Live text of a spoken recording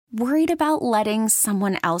Worried about letting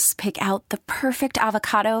someone else pick out the perfect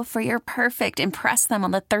avocado for your perfect impress them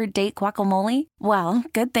on the third date guacamole? Well,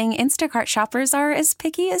 good thing Instacart shoppers are as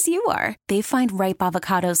picky as you are. They find ripe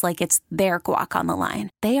avocados like it's their guac on the line.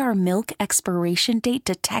 They are milk expiration date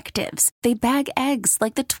detectives. They bag eggs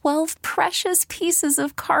like the 12 precious pieces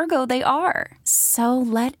of cargo they are. So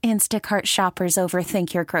let Instacart shoppers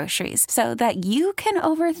overthink your groceries so that you can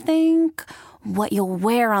overthink what you'll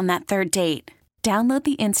wear on that third date. Download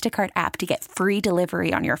the Instacart app to get free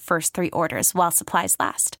delivery on your first 3 orders while supplies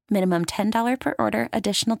last. Minimum $10 per order.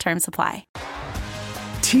 Additional terms apply.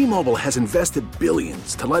 T-Mobile has invested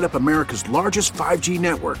billions to light up America's largest 5G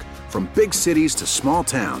network, from big cities to small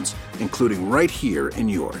towns, including right here in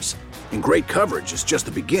yours. And great coverage is just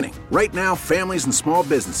the beginning. Right now, families and small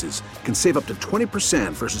businesses can save up to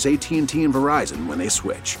 20% versus AT&T and Verizon when they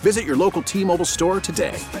switch. Visit your local T-Mobile store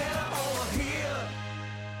today.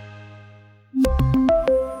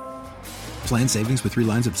 Plan savings with 3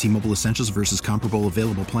 lines of T-Mobile Essentials versus comparable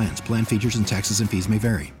available plans. Plan features and taxes and fees may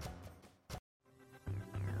vary.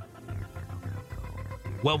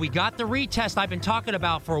 Well, we got the retest I've been talking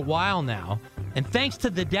about for a while now. And thanks to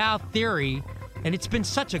the Dow theory, and it's been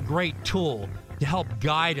such a great tool to help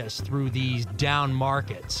guide us through these down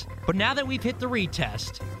markets. But now that we've hit the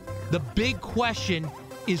retest, the big question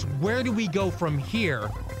is, where do we go from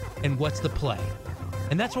here and what's the play?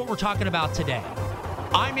 And that's what we're talking about today.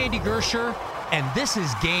 I'm Andy Gersher, and this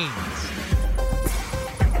is Gains.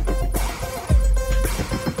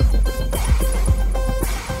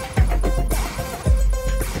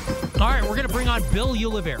 All right, we're going to bring on Bill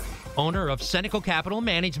Ulivari, owner of Senecal Capital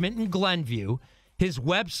Management in Glenview. His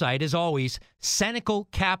website is always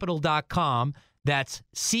senecalcapital.com. That's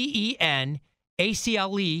CENACLE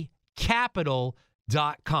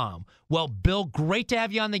capital.com. Well, Bill, great to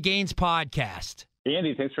have you on the Gains podcast.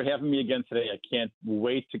 Andy, thanks for having me again today. I can't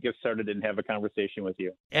wait to get started and have a conversation with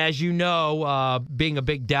you. As you know, being a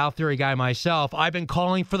big Dow theory guy myself, I've been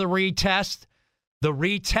calling for the retest. The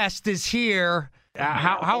retest is here.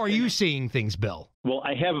 How are you seeing things, Bill? Well,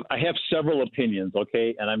 I have several opinions,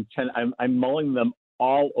 okay, and I'm mulling them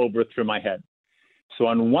all over through my head. So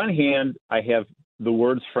on one hand, I have the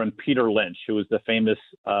words from Peter Lynch, who was the famous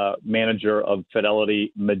manager of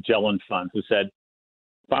Fidelity Magellan Fund, who said,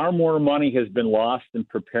 "Far more money has been lost in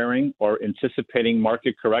preparing or anticipating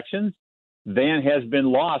market corrections than has been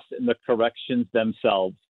lost in the corrections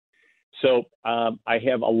themselves." So I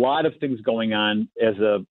have a lot of things going on as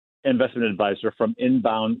a investment advisor from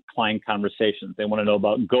inbound client conversations. They want to know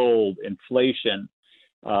about gold, inflation,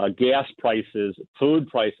 gas prices, food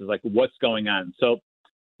prices, like what's going on. So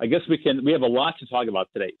I guess we have a lot to talk about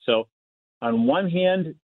today. So on one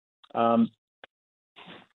hand,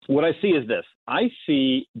 what I see is this. Do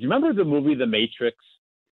you remember the movie The Matrix,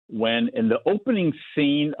 when in the opening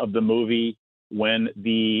scene of the movie, when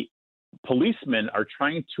the policemen are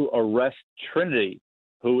trying to arrest Trinity,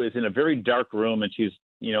 who is in a very dark room and she's,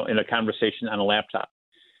 in a conversation on a laptop.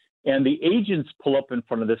 And the agents pull up in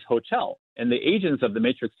front of this hotel. And the agents of the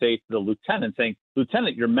Matrix say to the lieutenant, saying,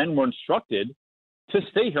 "Lieutenant, your men were instructed to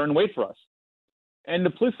stay here and wait for us." And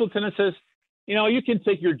the police lieutenant says, "You can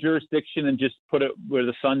take your jurisdiction and just put it where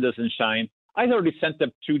the sun doesn't shine. I've already sent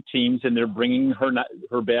up 2 teams and they're bringing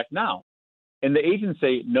her back now." And the agents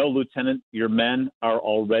say, "No, Lieutenant, your men are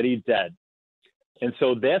already dead." And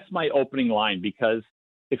so that's my opening line, because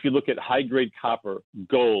if you look at high-grade copper,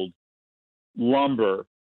 gold, lumber,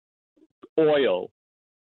 oil,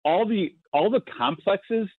 all the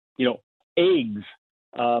complexes, eggs,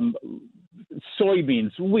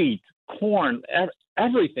 soybeans, wheat, corn,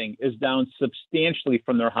 everything is down substantially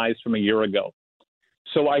from their highs from a year ago.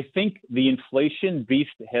 So I think the inflation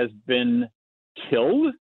beast has been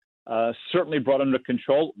killed, certainly brought under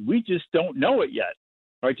control. We just don't know it yet,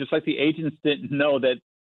 right? Just like the agents didn't know that,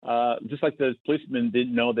 just like the policeman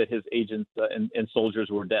didn't know that his agents and soldiers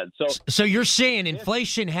were dead. So you're saying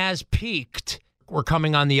inflation has peaked. We're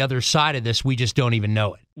coming on the other side of this. We just don't even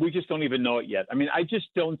know it. We just don't even know it yet. I mean, I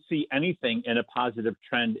just don't see anything in a positive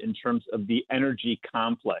trend in terms of the energy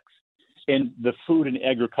complex, in the food and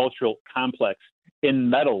agricultural complex, in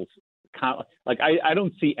metals. I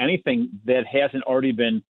don't see anything that hasn't already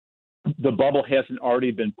been, the bubble hasn't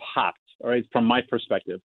already been popped, all right, from my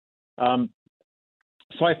perspective.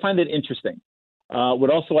 So I find it interesting. What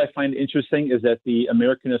also I find interesting is that the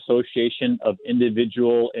American Association of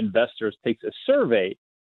Individual Investors takes a survey,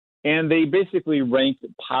 and they basically rank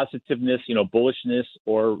positiveness, bullishness,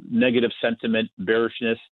 or negative sentiment,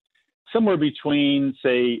 bearishness, somewhere between,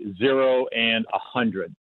 say, 0 and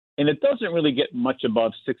 100. And it doesn't really get much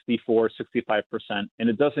above 64, 65%, and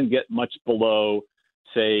it doesn't get much below,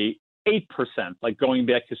 say, 8%, like going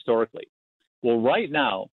back historically. Well, right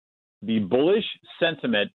now, the bullish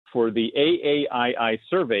sentiment for the AAII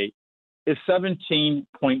survey is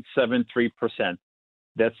 17.73%.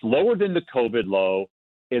 That's lower than the COVID low.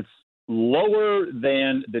 It's lower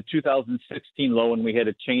than the 2016 low when we had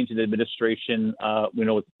a change in administration,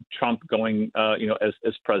 with Trump going,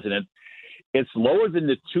 as president. It's lower than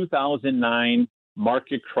the 2009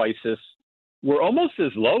 market crisis. We're almost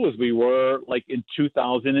as low as we were like in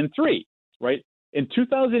 2003, right? In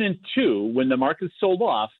 2002, when the market sold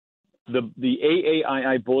off, the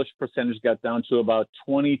AAII bullish percentage got down to about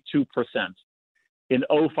 22%. In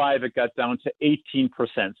 2005, it got down to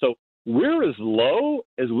 18%. So we're as low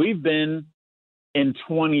as we've been in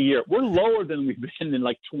 20 years. We're lower than we've been in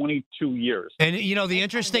like 22 years. And, the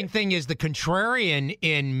interesting thing is the contrarian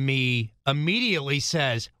in me immediately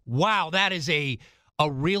says, wow, that is a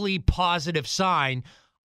really positive sign.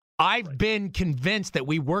 I've been convinced that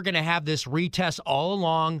we were going to have this retest all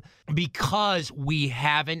along because we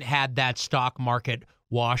haven't had that stock market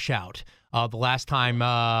washout. The last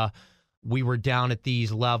time we were down at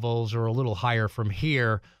these levels or a little higher from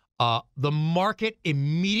here, the market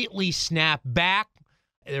immediately snapped back.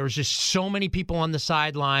 There was just so many people on the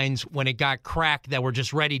sidelines when it got cracked that were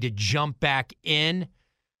just ready to jump back in.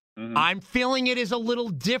 Mm-hmm. I'm feeling it is a little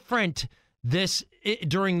different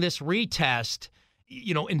during this retest.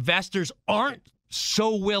 Investors aren't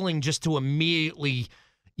so willing just to immediately,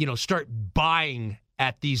 start buying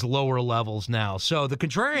at these lower levels now. So the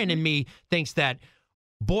contrarian in me thinks that,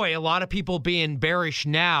 boy, a lot of people being bearish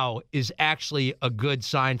now is actually a good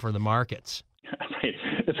sign for the markets. Right.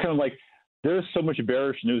 It's kind of like there's so much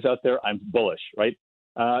bearish news out there. I'm bullish, right?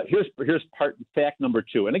 Here's fact number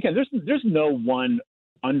 2. And again, there's no one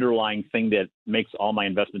underlying thing that makes all my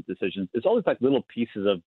investment decisions. It's always like little pieces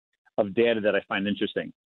of data that I find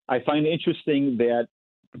interesting. I find interesting that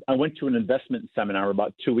I went to an investment seminar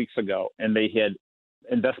about 2 weeks ago, and they had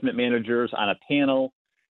investment managers on a panel.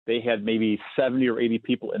 They had maybe 70 or 80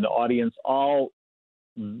 people in the audience, all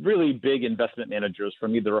really big investment managers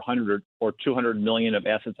from either 100 or 200 million of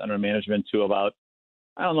assets under management to about,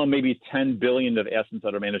 maybe 10 billion of assets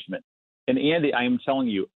under management. And Andy, I am telling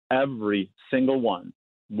you, every single one,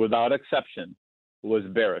 without exception, was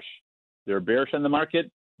bearish. They're bearish on the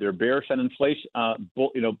market. They're bearish on inflation.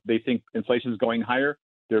 They think inflation is going higher.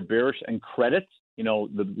 They're bearish on credit,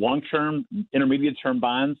 the long-term, intermediate-term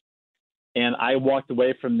bonds. And I walked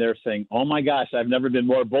away from there saying, oh, my gosh, I've never been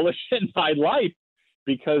more bullish in my life,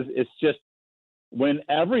 because it's just when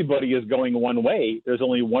everybody is going one way, there's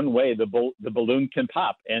only one way the balloon can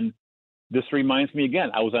pop. And this reminds me again,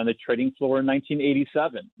 I was on the trading floor in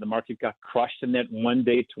 1987. The market got crushed in that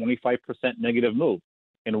one-day 25% negative move.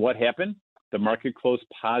 And what happened? The market closed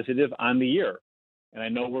positive on the year. And I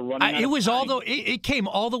know we're running out of time. It came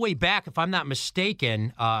all the way back, if I'm not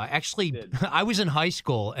mistaken. Actually, I was in high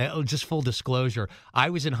school. Just full disclosure, I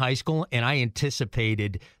was in high school, and I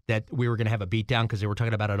anticipated that we were going to have a beatdown because they were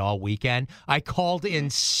talking about it all weekend. I called in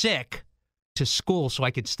sick to school so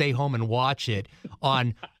I could stay home and watch it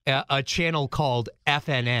on a channel called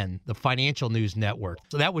FNN, the Financial News Network.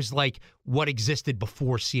 So that was like what existed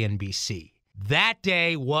before CNBC. That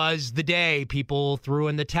day was the day people threw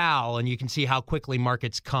in the towel, and you can see how quickly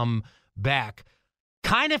markets come back.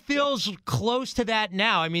 Kind of feels close to that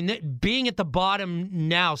now. I mean, being at the bottom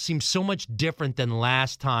now seems so much different than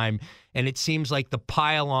last time, and it seems like the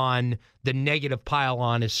negative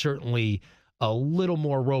pile-on is certainly a little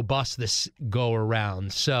more robust this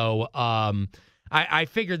go-around. So I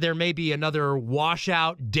figured there may be another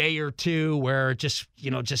washout day or two where it just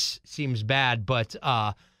seems bad, but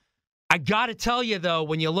I got to tell you, though,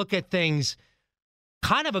 when you look at things,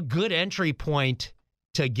 kind of a good entry point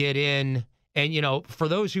to get in. And, for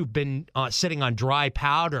those who've been sitting on dry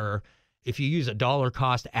powder, if you use a dollar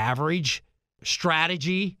cost average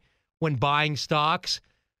strategy when buying stocks,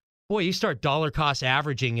 boy, you start dollar cost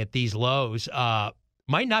averaging at these lows.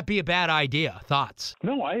 Might not be a bad idea. Thoughts?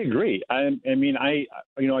 No, I agree. I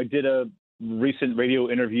did a recent radio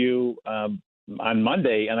interview on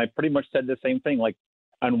Monday, and I pretty much said the same thing. Like,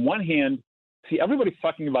 on one hand, everybody's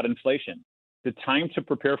talking about inflation. The time to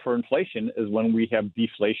prepare for inflation is when we have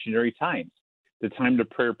deflationary times. The time to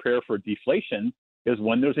prepare for deflation is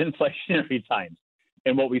when there's inflationary times.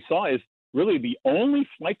 And what we saw is really the only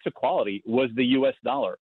flight to quality was the U.S.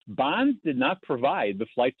 dollar. Bonds did not provide the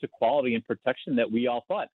flight to quality and protection that we all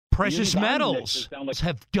thought. Precious metals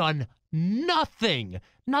have done nothing.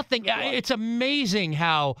 Nothing. It's amazing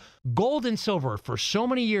how gold and silver, for so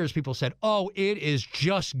many years, people said, oh, it is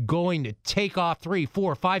just going to take off $3,000,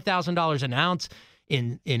 $4,000, $5,000 an ounce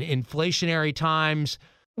in inflationary times.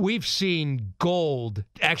 we've seen gold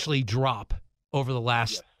actually drop over the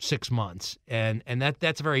last 6 months, and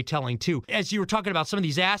that's very telling too. As you were talking about some of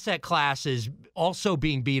these asset classes also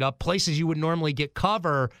being beat up, places you would normally get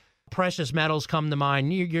cover, precious metals come to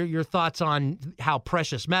mind. Your thoughts on how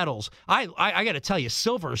precious metals? I got to tell you,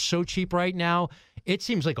 silver is so cheap right now. It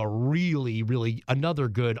seems like a really, really another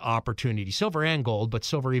good opportunity. Silver and gold, but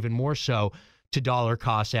silver even more so to dollar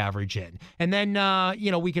cost average in. And then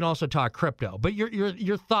we can also talk crypto. But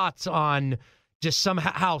your thoughts on just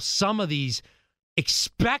how some of these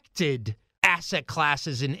expected asset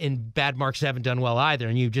classes in bad markets haven't done well either.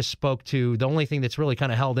 And you just spoke to the only thing that's really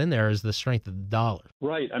kind of held in there is the strength of the dollar.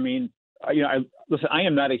 Right. I mean, listen, I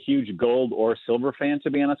am not a huge gold or silver fan,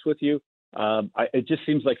 to be honest with you. It just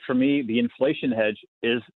seems like for me, the inflation hedge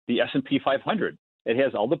is the S&P 500. It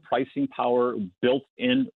has all the pricing power built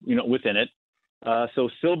in, within it. So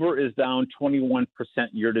silver is down 21%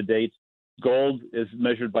 year to date. Gold is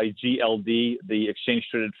measured by GLD. The exchange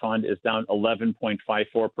traded fund is down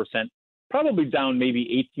 11.54%, probably down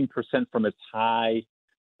maybe 18% from its high.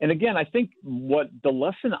 And again, I think what the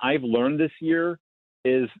lesson I've learned this year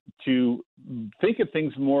is to think of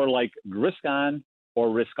things more like risk on or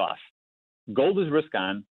risk off. Gold is risk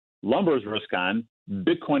on, lumber is risk on,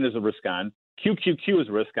 Bitcoin is a risk on, QQQ is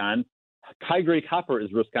risk on, high-grade copper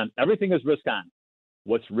is risk on. Everything is risk on.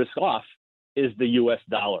 What's risk off is the U.S.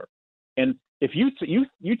 dollar. And if you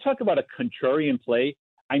talk about a contrarian play,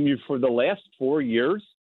 I mean, for the last 4 years,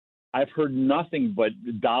 I've heard nothing but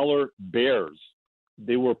dollar bears.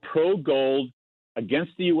 They were pro-gold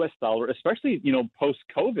against the U.S. dollar, especially,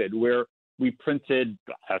 post-COVID, where we printed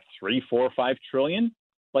 3, 4, 5 trillion.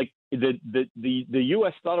 Like the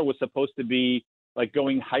U.S. dollar was supposed to be like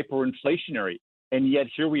going hyperinflationary. And yet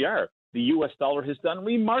here we are. The U.S. dollar has done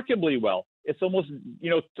remarkably well. It's almost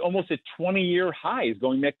at 20-year highs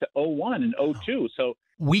going back to 01 and 02. So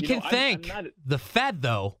we can thank the Fed,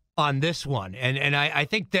 though, on this one. And I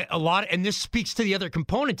think that a lot, and this speaks to the other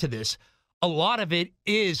component to this, a lot of it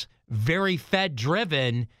is very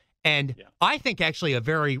Fed-driven. And I think actually a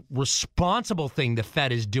very responsible thing the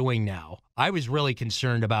Fed is doing now. I was really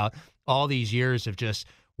concerned about all these years of just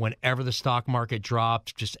whenever the stock market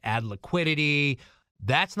dropped, just add liquidity.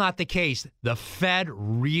 That's not the case. The Fed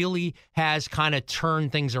really has kind of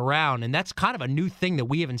turned things around, and that's kind of a new thing that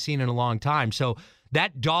we haven't seen in a long time. So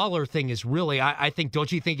that dollar thing is really, I think,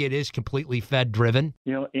 don't you think it is completely Fed-driven?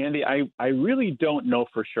 Andy, I really don't know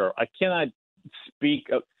for sure. I cannot speak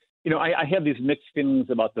of, I have these mixed feelings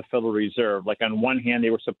about the Federal Reserve. Like on one hand, they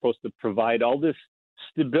were supposed to provide all this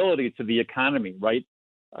stability to the economy, right?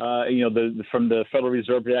 From the Federal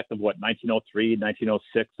Reserve Act of 1903,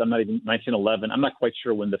 1906, 1911. I'm not quite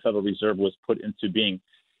sure when the Federal Reserve was put into being.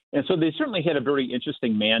 And so they certainly had a very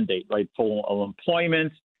interesting mandate, right? Full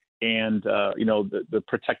employment and, the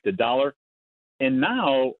protected dollar. And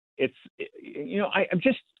now it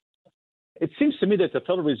seems to me that the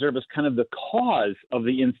Federal Reserve is kind of the cause of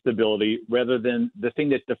the instability rather than the thing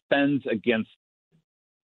that defends against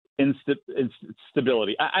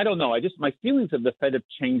instability. I don't know. My feelings of the Fed have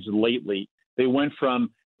changed lately. They went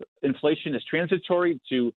from inflation is transitory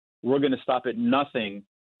to we're going to stop at nothing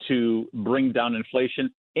to bring down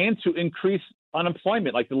inflation and to increase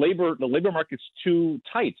unemployment. Like the labor market's too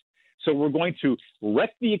tight. So we're going to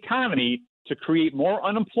wreck the economy to create more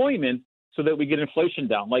unemployment so that we get inflation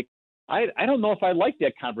down. Like, I don't know if I like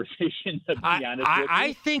that conversation, to be honest with you.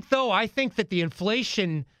 I think that the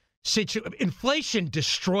inflation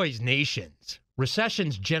destroys nations.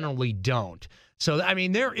 Recessions generally don't. So, I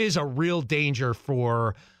mean, there is a real danger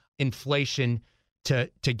for inflation to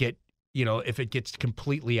get, if it gets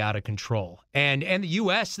completely out of control. And the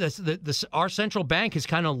U.S., our central bank has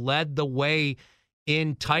kind of led the way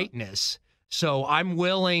in tightness. So I'm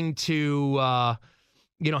willing to,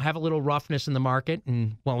 have a little roughness in the market.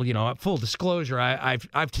 And, full disclosure,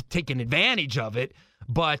 I've taken advantage of it.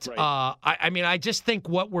 But right. I just think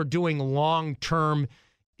what we're doing long term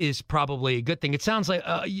is probably a good thing. It sounds like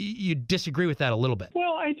you disagree with that a little bit.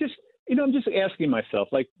 Well, I'm just asking myself,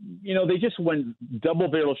 they just went double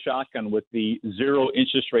barrel shotgun with the zero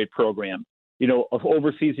interest rate program.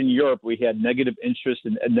 Overseas in Europe, we had negative interest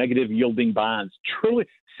and negative yielding bonds.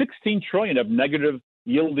 16 trillion of negative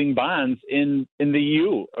yielding bonds in the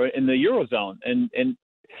EU or in the Eurozone. And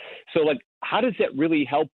so, how does that really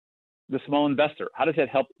help the small investor? How does that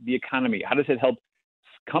help the economy? How does it help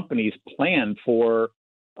companies plan for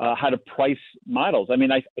how to price models? I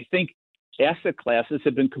mean, I think asset classes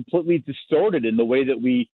have been completely distorted in the way that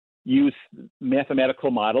we use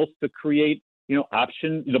mathematical models to create,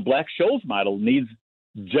 option. The Black-Scholes model needs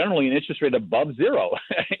generally an interest rate above zero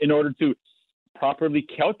in order to properly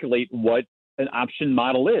calculate what an option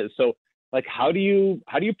model is. So, like, how do you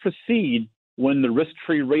proceed when the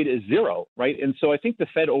risk-free rate is zero, right? And so I think the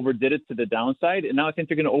Fed overdid it to the downside, and now I think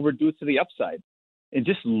they're going to overdo it to the upside. And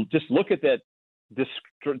just look at that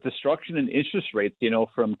destruction in interest rates,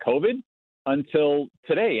 from COVID until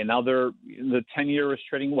today, and now the 10-year is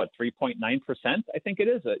trading 3.9%. I think it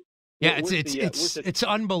is. Yeah, it's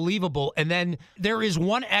unbelievable. And then there is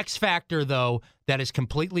one X factor, though, that is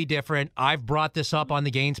completely different. I've brought this up on the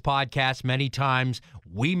Gaines podcast many times.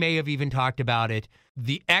 We may have even talked about it.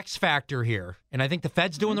 The X factor here, and I think the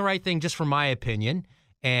Fed's doing the right thing, just from my opinion.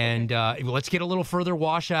 And let's get a little further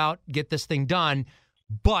washout, get this thing done.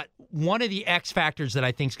 But one of the X factors that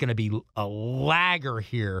I think is going to be a lagger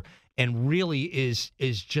here, and really is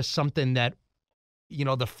just something that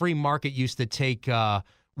the free market used to take.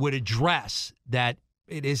 Would address that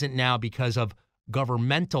it isn't now because of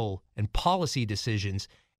governmental and policy decisions,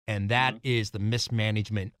 and that is the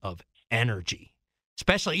mismanagement of energy,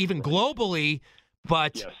 especially even globally,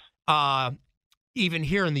 but even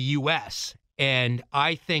here in the U.S. And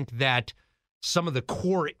I think that some of the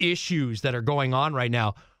core issues that are going on right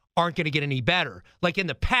now aren't going to get any better. Like in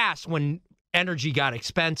the past, when energy got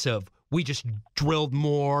expensive, we just drilled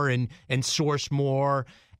more and sourced more.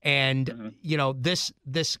 And,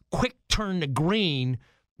 this quick turn to green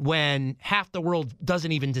when half the world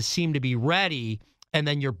doesn't even seem to be ready, and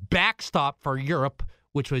then your backstop for Europe,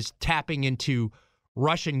 which was tapping into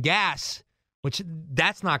Russian gas, which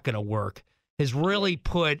that's not going to work, has really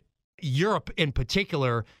put Europe in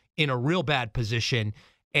particular in a real bad position.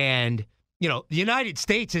 And, the United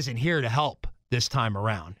States isn't here to help this time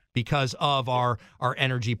around because of our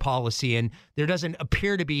energy policy. And there doesn't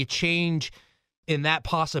appear to be a change in that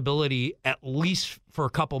possibility, at least for a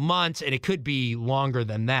couple months, and it could be longer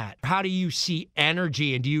than that. How do you see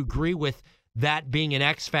energy, and do you agree with that being an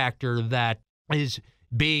X factor that is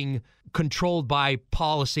being controlled by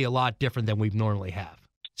policy a lot different than we normally have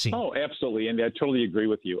seen? Oh, absolutely, and I totally agree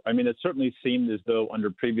with you. I mean, it certainly seemed as though under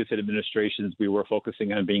previous administrations we were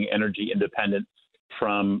focusing on being energy independent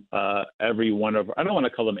from every one of, I don't want to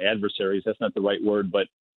call them adversaries, that's not the right word, but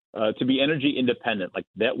to be energy independent, like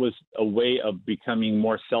that was a way of becoming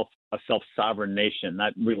more a self-sovereign nation,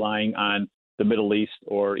 not relying on the Middle East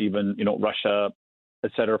or even, Russia,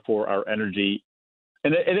 et cetera, for our energy.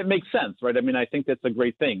 And it makes sense, right? I mean, I think that's a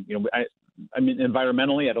great thing. I mean,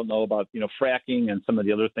 environmentally, I don't know about, fracking and some of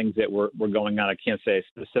the other things that were going on. I can't say I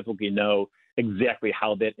specifically know exactly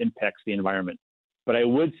how that impacts the environment. But I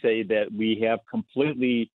would say that we have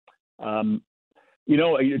completely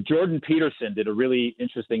Jordan Peterson did a really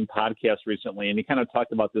interesting podcast recently, and he kind of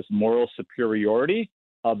talked about this moral superiority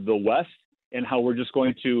of the West and how we're just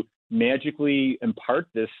going to magically impart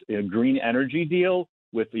this green energy deal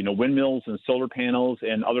with, windmills and solar panels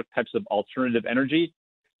and other types of alternative energy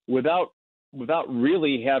without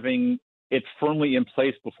really having it firmly in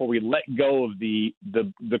place before we let go of the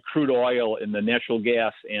crude oil and the natural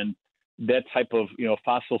gas and that type of,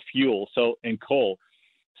 fossil fuel, and coal.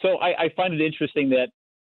 So I find it interesting that,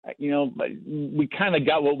 we kind of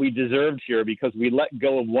got what we deserved here because we let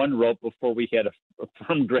go of one rope before we had a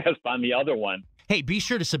firm grasp on the other one. Hey, be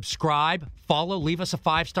sure to subscribe, follow, leave us a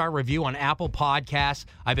 5-star review on Apple Podcasts.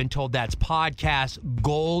 I've been told that's podcast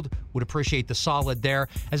gold. Would appreciate the solid there.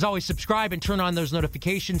 As always, subscribe and turn on those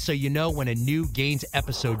notifications so you know when a new Gaines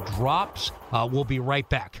episode drops. We'll be right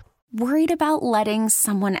back. Worried about letting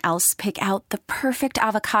someone else pick out the perfect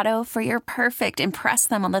avocado for your perfect impress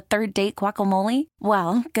them on the third date guacamole?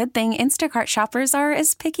 Well, good thing Instacart shoppers are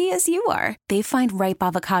as picky as you are. They find ripe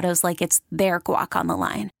avocados like it's their guac on the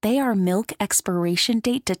line. They are milk expiration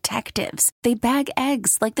date detectives. They bag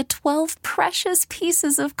eggs like the 12 precious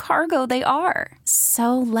pieces of cargo they are.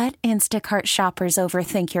 So let Instacart shoppers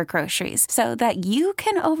overthink your groceries so that you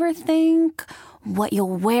can overthink what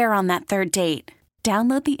you'll wear on that third date.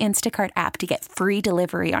 Download the Instacart app to get free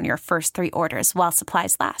delivery on your first 3 orders while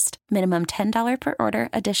supplies last. Minimum $10 per order.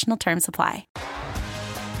 Additional terms apply.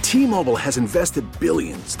 T-Mobile has invested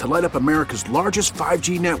billions to light up America's largest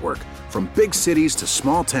 5G network, from big cities to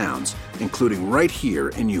small towns, including right here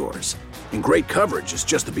in yours. And great coverage is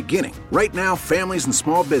just the beginning. Right now, families and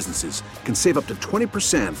small businesses can save up to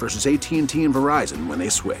 20% versus AT&T and Verizon when they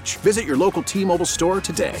switch. Visit your local T-Mobile store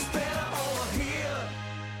today.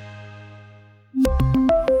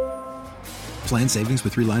 Plan savings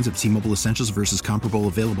with 3 lines of T-Mobile Essentials versus comparable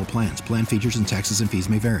available plans. Plan features and taxes and fees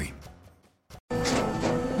may vary.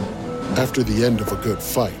 After the end of a good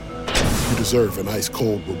fight, you deserve an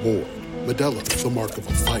ice-cold reward. Modelo is the mark of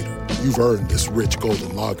a fighter. You've earned this rich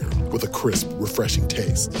golden lager with a crisp, refreshing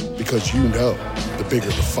taste. Because you know, the bigger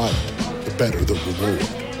the fight, the better the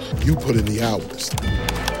reward. You put in the hours,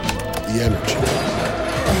 The energy,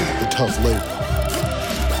 the tough labor.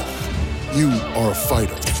 You are a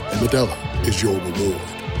fighter, and Modelo is your reward.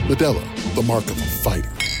 Modelo, the mark of a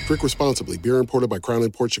fighter. Drink responsibly. Beer imported by Crown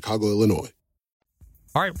Imports, Chicago, Illinois.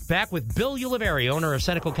 All right, back with Bill Ulivari, owner of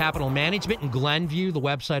Senecal Capital Management in Glenview. The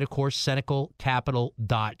website, of course,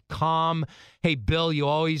 senecalcapital.com. Hey, Bill, you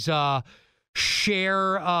always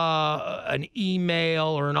share an email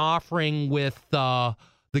or an offering with the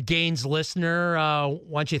Gaines listener.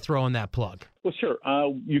 Why don't you throw in that plug? Well, sure.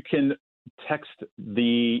 You can text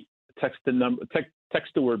the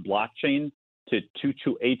word blockchain to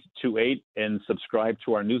 22828 and subscribe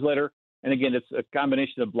to our newsletter. And again, it's a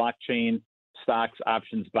combination of blockchain, stocks,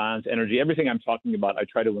 options, bonds, energy, everything I'm talking about, I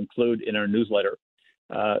try to include in our newsletter.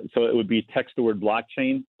 So it would be text the word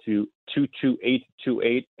blockchain to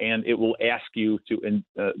 22828, and it will ask you to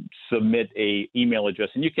submit a email address.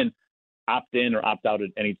 And you can opt in or opt out at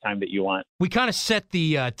any time that you want. We kind of set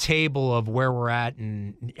the table of where we're at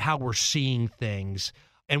and how we're seeing things.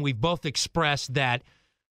 And we've both expressed that,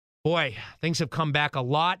 boy, things have come back a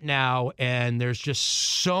lot now, and there's just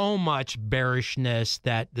so much bearishness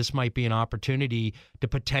that this might be an opportunity to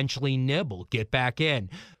potentially nibble, get back in.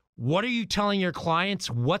 What are you telling your clients?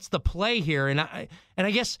 What's the play here? And I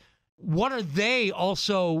guess, what are they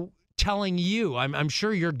also telling you? I'm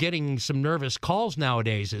sure you're getting some nervous calls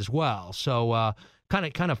nowadays as well. So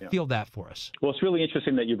kind of feel that for us. Well, it's really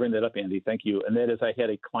interesting that you bring that up, Andy. Thank you. And that is, I had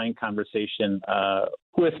a client conversation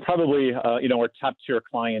with probably our top tier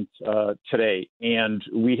client today, and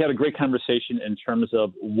we had a great conversation in terms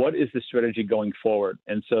of what is the strategy going forward.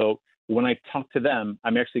 And so when I talk to them,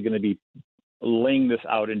 I'm actually going to be laying this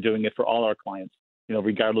out and doing it for all our clients,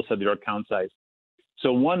 regardless of their account size.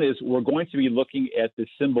 So one is, we're going to be looking at the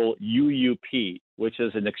symbol UUP, which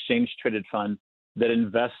is an exchange traded fund that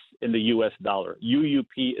invests in the U.S. dollar.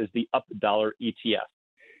 UUP is the Up Dollar ETF.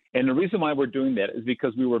 And the reason why we're doing that is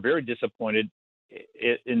because we were very disappointed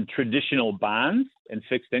in traditional bonds and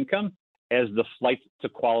fixed income as the flight to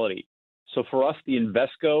quality. So for us, the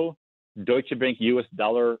Invesco Deutsche Bank U.S.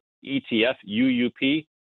 Dollar ETF, UUP,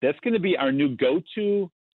 that's going to be our new go-to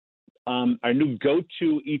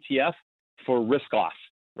ETF for risk off,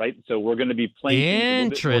 right? So we're going to be playing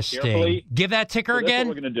interesting. Give that ticker again. That's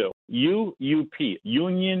what we're going to do. UUP,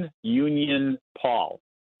 Union Paul.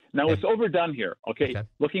 Now it's overdone here. Okay.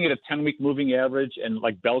 Looking at a 10-week moving average and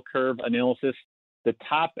like bell curve analysis, the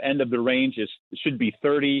top end of the range should be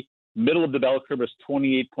 30. Middle of the bell curve is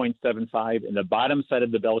 28.75, and the bottom side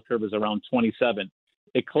of the bell curve is around 27.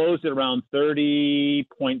 It closed at around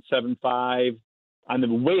 30.75 on the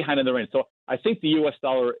way high end of the range. So I think the U.S.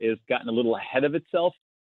 dollar has gotten a little ahead of itself.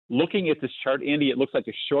 Looking at this chart, Andy, it looks like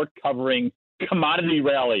a short covering commodity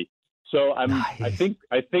rally. So nice.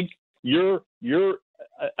 I think your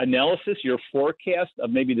analysis, your forecast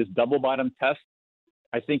of maybe this double bottom test,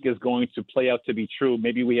 I think is going to play out to be true.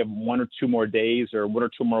 Maybe we have 1 or 2 more days or 1 or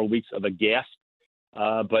 2 more weeks of a gasp.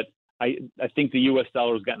 But I think the U.S.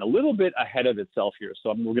 dollar has gotten a little bit ahead of itself here.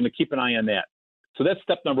 So we're going to keep an eye on that. So that's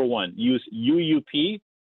step number one. Use UUP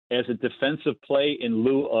as a defensive play in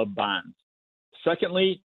lieu of bonds.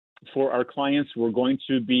 Secondly, for our clients, we're going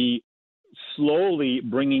to be slowly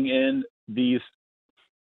bringing in these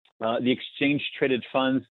the exchange traded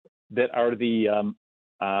funds that are the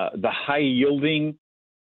high yielding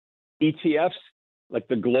ETFs, like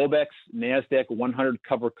the Globex NASDAQ 100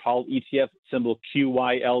 cover call ETF, symbol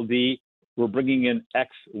QYLD. We're bringing in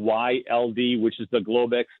XYLD, which is the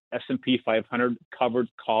Globex S&P 500 covered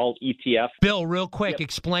call ETF. Bill, real quick,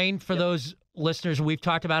 explain for those listeners, we've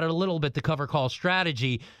talked about it a little bit, the cover call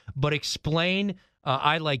strategy, but explain,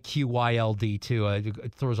 I like QYLD too.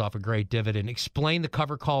 It throws off a great dividend. Explain the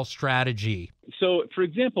cover call strategy. So, for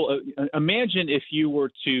example, imagine if you were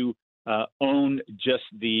to own just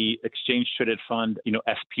the exchange traded fund,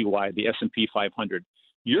 SPY, the S&P 500.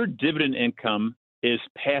 Your dividend income is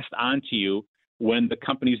passed on to you when the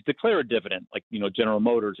companies declare a dividend, like General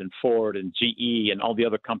Motors and Ford and GE and all the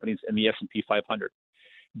other companies in the S&P 500.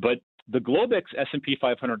 But the Globex S&P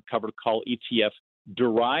 500 covered call ETF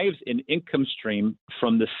derives an income stream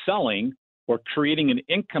from the selling or creating an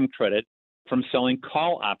income credit from selling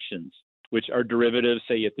call options, which are derivatives,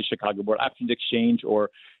 say at the Chicago Board Options Exchange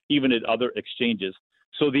or even at other exchanges.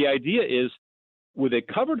 So the idea is, with a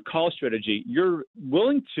covered call strategy, you're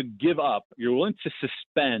willing to give up, you're willing to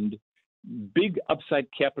suspend big upside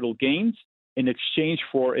capital gains in exchange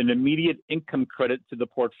for an immediate income credit to the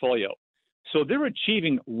portfolio. So they're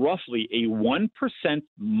achieving roughly a 1%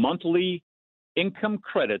 monthly income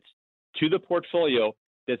credit to the portfolio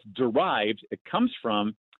that's derived, it comes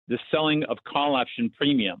from the selling of call option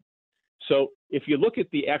premium. So if you look at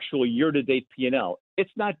the actual year-to-date P&L,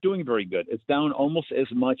 it's not doing very good. It's down almost as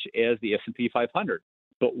much as the S&P 500.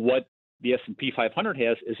 But what the S&P 500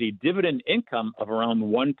 has is a dividend income of around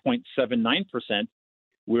 1.79%,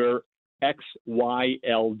 where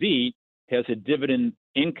XYLD has a dividend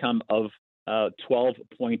income of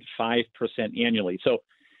 12.5% annually. So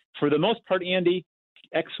for the most part, Andy,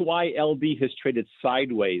 XYLD has traded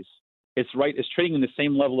sideways. It's trading in the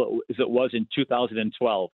same level as it was in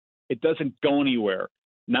 2012. It doesn't go anywhere,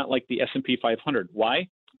 not like the S&P 500. Why?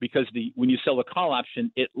 Because when you sell a call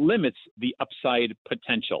option, it limits the upside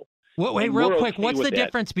potential. Well, wait, real quick. What's the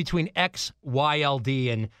difference between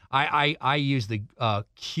XYLD and I use the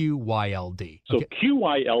QYLD? So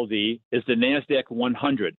QYLD is the NASDAQ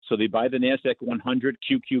 100. So they buy the NASDAQ 100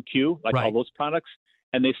 QQQ, like all those products,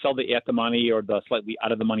 and they sell the at-the-money or the slightly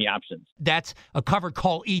out-of-the-money options. That's a covered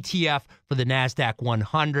call ETF for the NASDAQ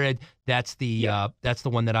 100. That's the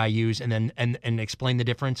one that I use. And then and explain the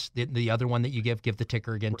difference, the other one that you give the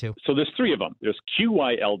ticker again too. So there's three of them. There's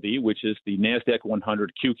QYLD, which is the NASDAQ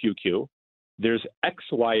 100 QQQ. There's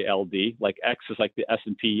XYLD, like X is like the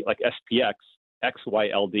S&P, like SPX.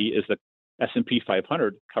 XYLD is the S&P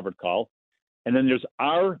 500 covered call. And then there's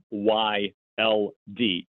RYLD.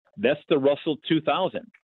 That's the Russell 2000.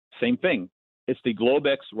 Same thing. It's the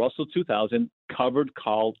Globex Russell 2000 covered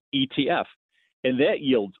call ETF. And that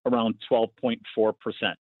yields around 12.4%.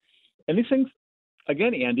 And these things,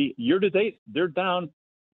 again, Andy, year to date, they're down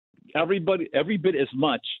every bit as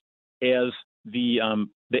much as the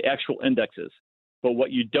actual indexes. But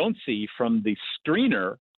what you don't see from the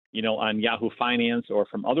screener, on Yahoo Finance or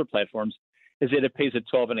from other platforms, is that it pays a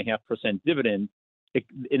 12.5% dividend.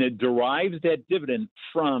 And it derives that dividend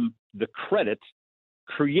from the credit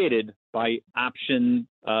created by option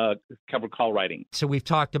covered call writing. So we've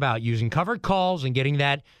talked about using covered calls and getting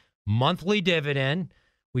that monthly dividend.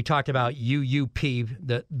 We talked about UUP,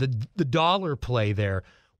 the dollar play there.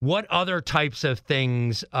 What other types of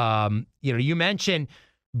things? You mentioned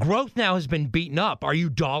growth now has been beaten up. Are you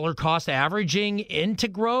dollar cost averaging into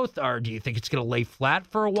growth, or do you think it's going to lay flat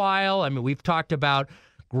for a while? I mean, we've talked about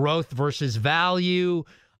growth versus value.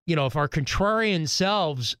 If our contrarian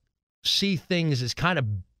selves see things as kind of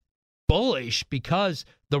bullish because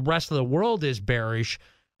the rest of the world is bearish,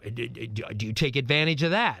 do you take advantage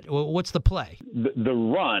of that? What's the play? The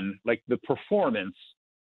run, like the performance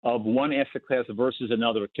of one asset class versus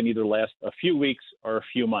another, can either last a few weeks or a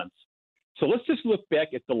few months. So let's just look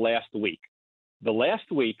back at the last week. The last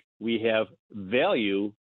week, we have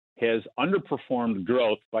value has underperformed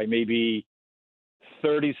growth by maybe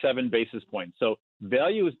 37 basis points. So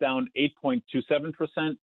value is down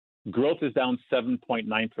 8.27%. Growth is down 7.9%.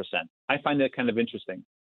 I find that kind of interesting.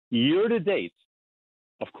 Year to date,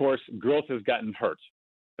 of course, growth has gotten hurt.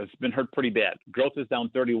 It's been hurt pretty bad. Growth is down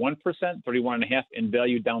 31%, 31.5%, and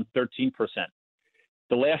value down 13%.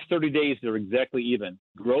 The last 30 days, they're exactly even.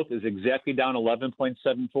 Growth is exactly down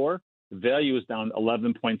 11.74. Value is down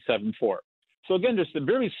 11.74. So again, there's some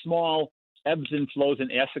very small ebbs and flows in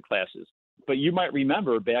asset classes. But you might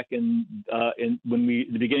remember back in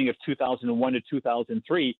the beginning of 2001 to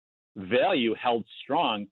 2003, value held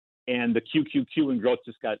strong, and the QQQ and growth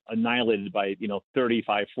just got annihilated by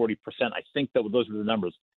 35, 40%. I think that those were the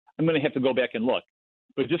numbers. I'm going to have to go back and look.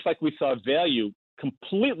 But just like we saw value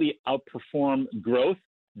completely outperform growth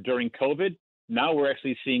during COVID, now we're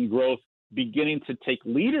actually seeing growth beginning to take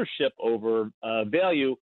leadership over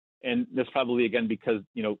value. And that's probably, again, because,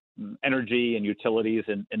 energy and utilities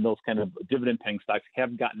and those kind of dividend-paying stocks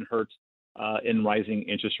have gotten hurt in rising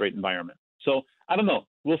interest rate environment. So I don't know.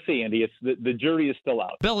 We'll see, Andy. The jury is still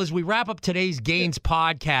out. Bill, as we wrap up today's Gains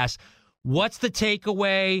podcast, what's the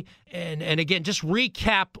takeaway? And again, just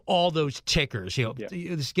recap all those tickers.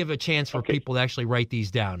 Just give a chance for people to actually write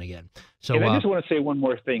these down again. So and I just want to say one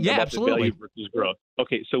more thing about absolutely. the value versus growth.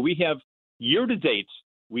 Okay, so we have year-to-date,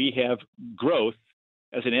 we have growth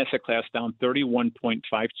as an asset class down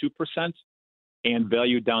 31.52% and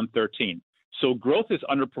value down 13%. So growth has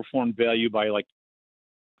underperformed value by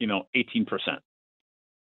 18%.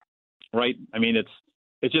 Right? I mean,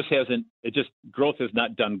 growth has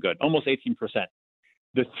not done good, almost 18%.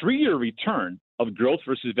 The 3-year return of growth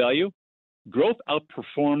versus value, growth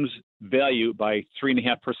outperforms value by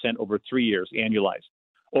 3.5% over 3 years annualized.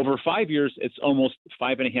 Over 5 years, it's almost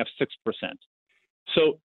 5.5%, 6%.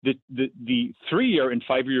 So the 3-year and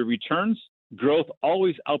 5-year returns, growth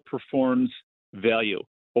always outperforms value.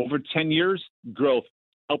 Over 10 years, growth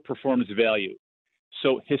outperforms value.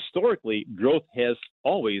 So historically, growth has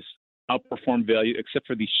always outperformed value, except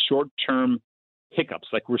for the short-term hiccups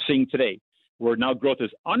like we're seeing today, where now growth is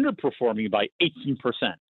underperforming by 18%.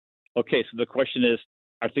 Okay, so the question is,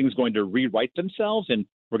 Are things going to rewrite themselves and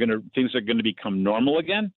things are going to become normal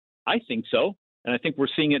again? I think so. And I think we're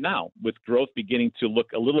seeing it now with growth beginning to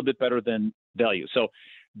look a little bit better than value. So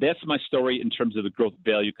that's my story in terms of the growth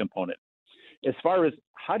value component. As far as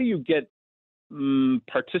how do you get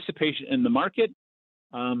participation in the market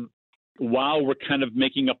while we're kind of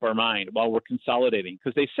making up our mind, while we're consolidating,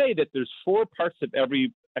 because they say that there's 4 parts of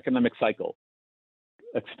every economic cycle: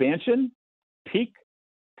 expansion, peak,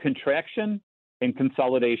 contraction, and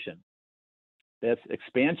consolidation. That's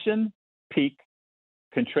expansion, peak,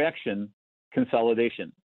 contraction,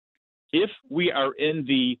 consolidation. If we're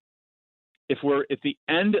at the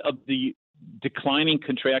end of the declining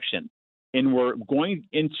contraction and we're going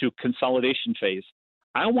into consolidation phase,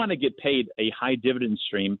 I want to get paid a high dividend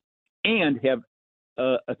stream and have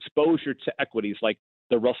exposure to equities like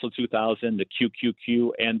the Russell 2000, the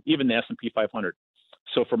QQQ, and even the S&P 500.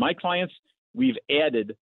 So for my clients, we've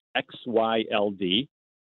added XYLD,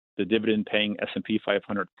 the dividend-paying S&P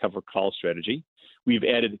 500 cover call strategy. We've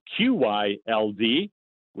added QYLD,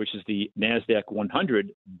 which is the NASDAQ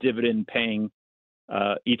 100 dividend-paying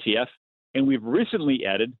ETF. And we've recently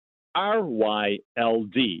added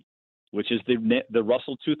RYLD, which is the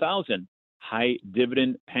Russell 2000 high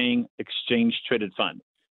dividend-paying exchange-traded fund.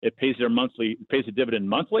 It pays a dividend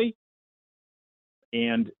monthly,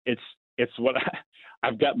 and it's what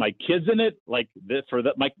I've got my kids in it. Like this,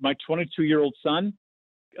 my 22-year-old son.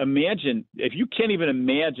 Imagine, if you can't even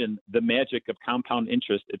imagine the magic of compound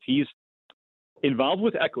interest, if he's involved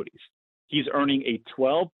with equities, he's earning a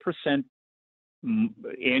 12%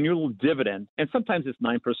 annual dividend, and sometimes it's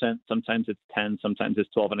 9%, sometimes it's 10, sometimes it's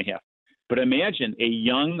 12.5. But imagine a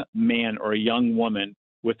young man or a young woman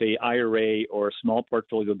with a IRA or a small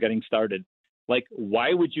portfolio getting started. Like,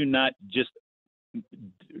 why would you not just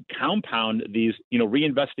compound these,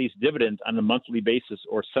 reinvest these dividends on a monthly basis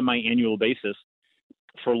or semi-annual basis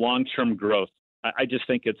for long-term growth? I just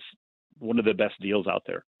think it's one of the best deals out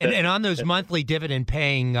there. And on those monthly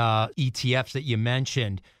dividend-paying ETFs that you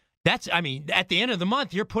mentioned, at the end of the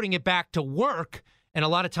month, you're putting it back to work. And a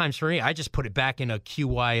lot of times for me, I just put it back in a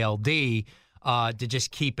QYLD to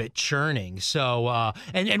just keep it churning. So,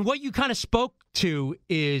 and what you kind of spoke to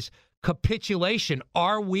is capitulation.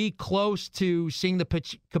 Are we close to seeing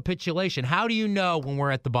the capitulation? How do you know when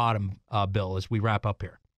we're at the bottom, Bill, as we wrap up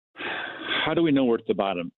here? How do we know we're at the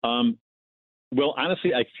bottom? Well,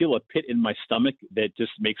 honestly, I feel a pit in my stomach that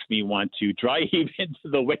just makes me want to dry heave into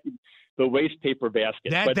the waste paper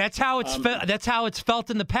basket. That's how it's felt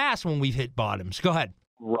in the past when we've hit bottoms. Go ahead.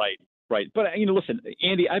 Right. But listen,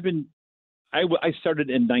 Andy, I started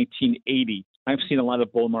in 1980. I've seen a lot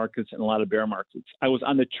of bull markets and a lot of bear markets. I was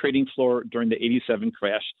on the trading floor during the 87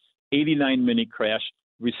 crash, 89 mini crash,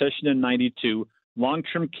 recession in 92,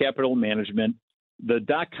 long-term capital management, the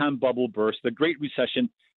dot-com bubble burst, the Great Recession.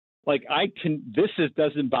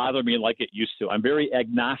 Doesn't bother me like it used to. I'm very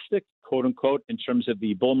agnostic, quote unquote, in terms of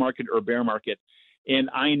the bull market or bear market. And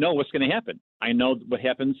I know what's going to happen. I know what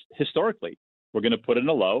happens historically. We're going to put in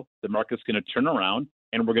a low, the market's going to turn around,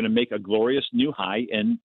 and we're going to make a glorious new high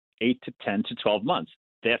in 8 to 10 to 12 months.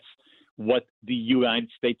 That's what the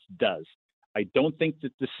United States does. I don't think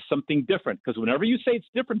that this is something different, because whenever you say it's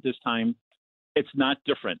different this time, it's not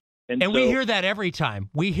different. And we hear that every time.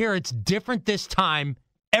 We hear it's different this time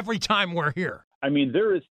every time we're here. I mean,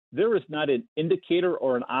 there is not an indicator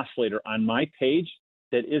or an oscillator on my page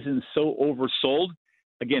that isn't so oversold.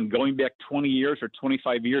 Again, going back 20 years or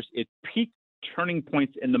 25 years, it peaked turning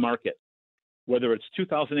points in the market, whether it's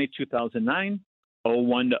 2008, 2009,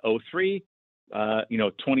 01 to 03,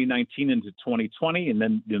 2019 into 2020, and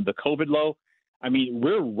then the COVID low. I mean,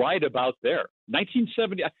 we're right about there.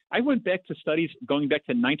 1970, I went back to studies going back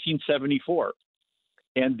to 1974.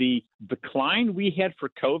 And the decline we had for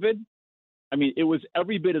COVID, I mean, it was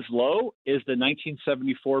every bit as low as the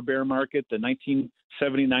 1974 bear market, the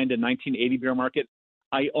 1979 to 1980 bear market.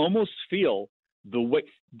 I almost feel the way,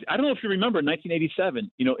 I don't know if you remember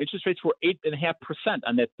 1987, interest rates were 8.5%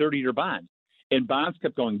 on that 30-year bond. And bonds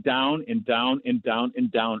kept going down and down and down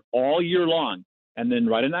and down all year long. And then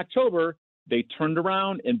right in October, they turned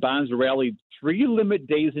around and bonds rallied 3 limit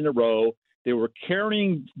days in a row. They were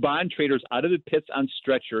carrying bond traders out of the pits on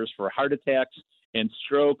stretchers for heart attacks and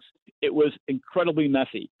strokes. It was incredibly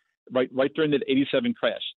messy right during that 87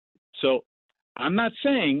 crash. So I'm not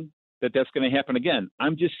saying that that's going to happen again.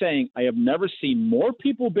 I'm just saying I have never seen more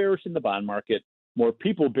people bearish in the bond market, more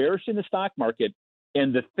people bearish in the stock market.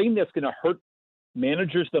 And the thing that's going to hurt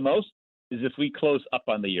managers the most is if we close up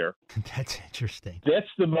on the year. That's interesting. That's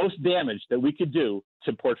the most damage that we could do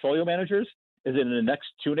to portfolio managers, is in the next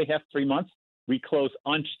 2.5, 3 months, we close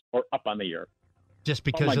unched or up on the year. Just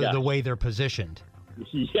because of the way they're positioned.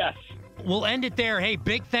 Yes. We'll end it there. Hey,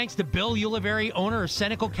 big thanks to Bill Ulivari, owner of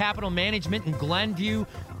Senecal Capital Management in Glenview.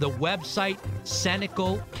 The website,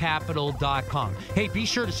 senecalcapital.com. Hey, be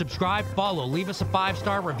sure to subscribe, follow, leave us a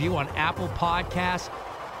 5-star review on Apple Podcasts.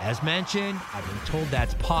 As mentioned, I've been told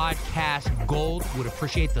that's podcast gold. Would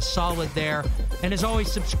appreciate the solid there. And as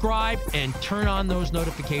always, subscribe and turn on those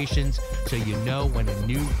notifications so you know when a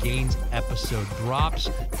new Gains episode drops.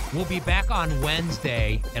 We'll be back on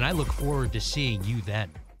Wednesday, and I look forward to seeing you then.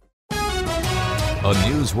 A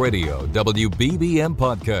News Radio WBBM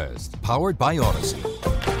podcast powered by Odyssey.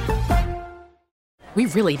 We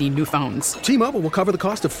really need new phones. T-Mobile will cover the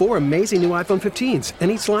cost of 4 amazing new iPhone 15s, and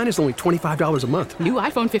each line is only $25 a month. New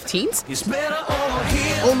iPhone 15s? It's better over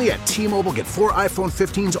here. Only at T-Mobile, get 4 iPhone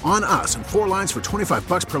 15s on us and 4 lines for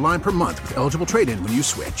 $25 per line per month with eligible trade-in when you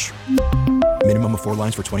switch. Minimum of 4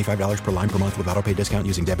 lines for $25 per line per month with autopay discount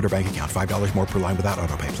using debit or bank account. $5 more per line without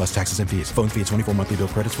autopay, plus taxes and fees. Phone fee at 24 monthly bill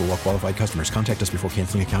credits for well-qualified customers. Contact us before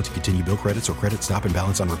canceling account to continue bill credits or credit stop and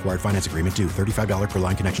balance on required finance agreement due. $35 per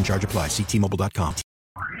line connection charge applies. See T-Mobile.com.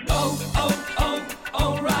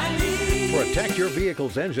 O'Reilly. Protect your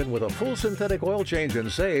vehicle's engine with a full synthetic oil change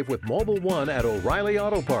and save with Mobil 1 at O'Reilly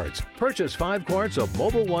Auto Parts. Purchase 5 quarts of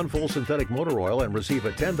Mobil 1 full synthetic motor oil and receive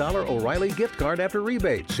a $10 O'Reilly gift card after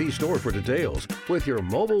rebate. See store for details. With your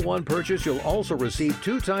Mobil 1 purchase, you'll also receive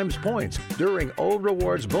 2 times points during O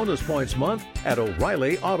Rewards Bonus Points Month at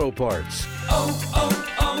O'Reilly Auto Parts.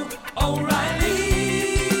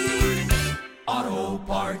 O'Reilly Auto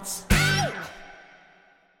Parts.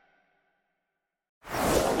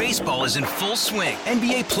 Baseball is in full swing.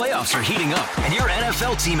 NBA playoffs are heating up, and your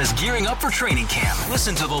NFL team is gearing up for training camp.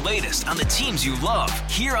 Listen to the latest on the teams you love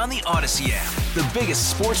here on the Odyssey app. The biggest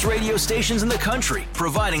sports radio stations in the country,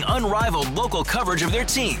 providing unrivaled local coverage of their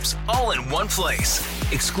teams, all in one place.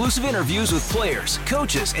 Exclusive interviews with players,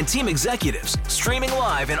 coaches, and team executives, streaming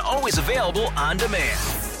live and always available on demand.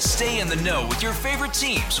 Stay in the know with your favorite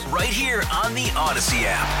teams right here on the Odyssey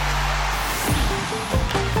app.